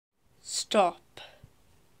Stop.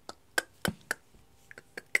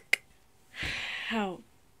 How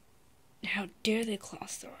dare they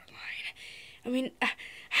cross our line? I mean,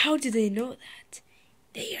 how do they know that?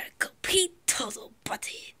 They are complete total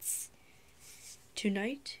buttheads.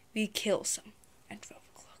 Tonight, we kill some at 12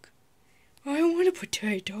 o'clock. I want a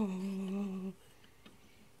potato.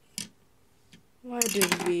 Why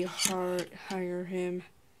did we hire him?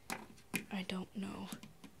 I don't know.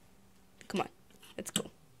 Come on, let's go.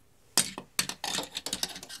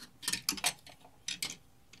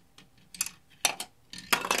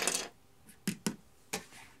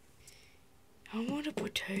 I want a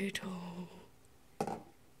potato.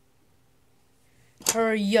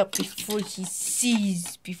 Hurry up before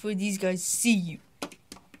these guys see you.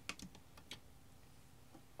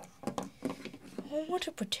 I want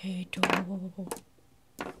a potato.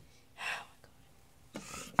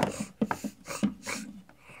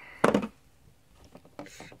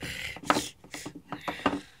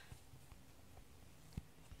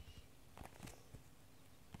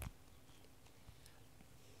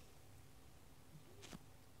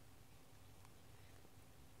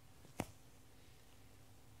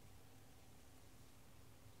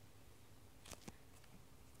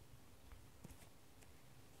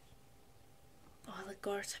 All the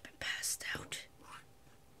guards have been passed out.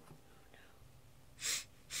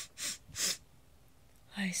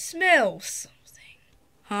 I smell something.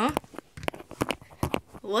 Huh?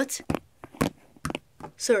 What?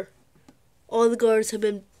 Sir, all the guards have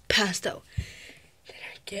been passed out. Then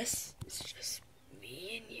I guess it's just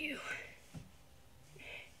me and you.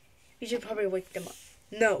 We should probably wake them up.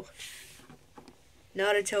 No.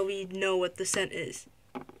 Not until we know what the scent is.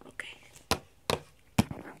 Okay.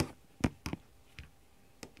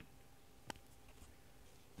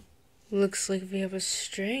 Looks like we have a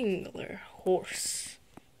strangler horse.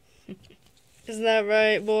 Isn't that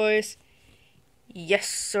right, boys? Yes,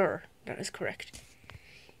 sir. That is correct.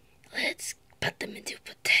 Let's put them into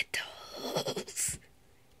potatoes.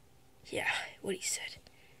 Yeah, what he said.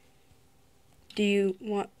 Do you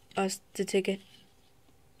want us to take it?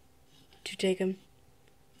 To take him?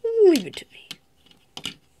 Leave it to me.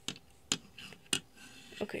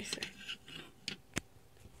 Okay, sir.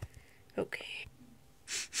 Okay.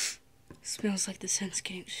 Smells like the scent's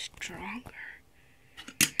getting stronger.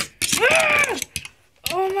 Ah!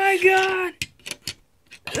 Oh my god!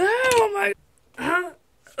 Oh my... Huh?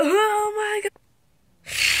 Oh my god!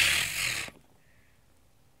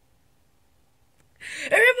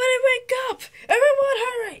 Everybody wake up! Everyone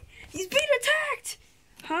hurry! He's being attacked!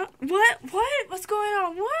 Huh? What? What? What's going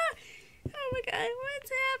on? What? Oh my god,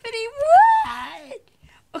 what's happening? What?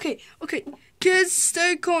 Okay. Kids,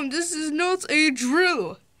 stay calm. This is not a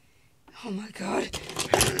drill. Oh my god.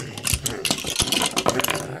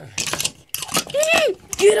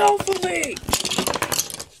 Get off of me!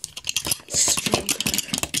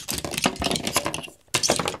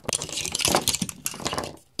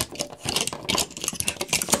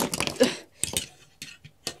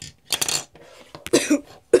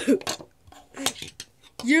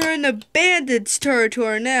 You're in a bandit's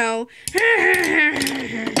territory now.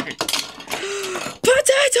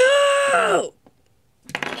 Potato!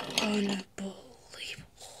 Oh no, boy.